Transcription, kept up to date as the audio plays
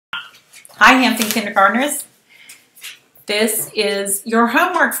Hi, Hampton kindergartners. This is your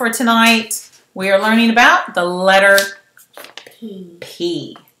homework for tonight. We are learning about the letter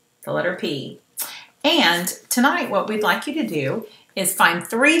P. The letter P. And tonight what we'd like you to do is find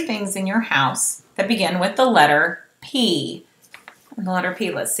 3 things in your house that begin with the letter P. And the letter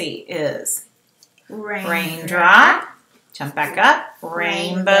P, let's see, is raindrop. Jump back up.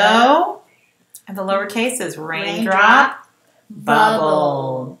 Rainbow. And the lowercase is raindrop.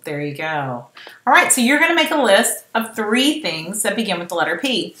 Bubble. There you go. All right, so you're going to make a list of 3 things that begin with the letter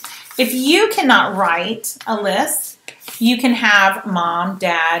P. If you cannot write a list, you can have mom,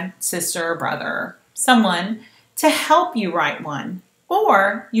 dad, sister, brother, someone to help you write one,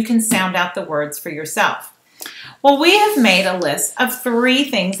 or you can sound out the words for yourself. Well, we have made a list of 3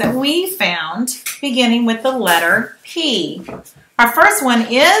 things that we found beginning with the letter P. Our first one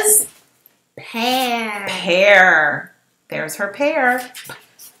is pear. Pear. There's her pear.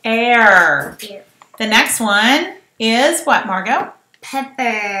 Air. The next one is what, Margot?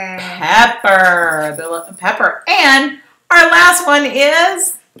 Pepper. Pepper. The pepper. And our last one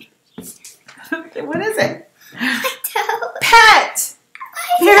is, what is it? Pet.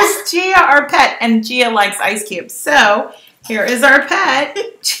 Here's Gia, our pet, and Gia likes ice cubes. So here is our pet,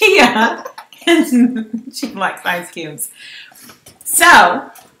 Gia, and she likes ice cubes.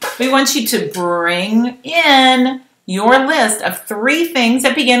 So we want you to bring in your list of 3 things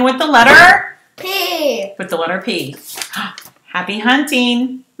that begin with the letter P. Happy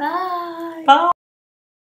hunting. Bye. Bye.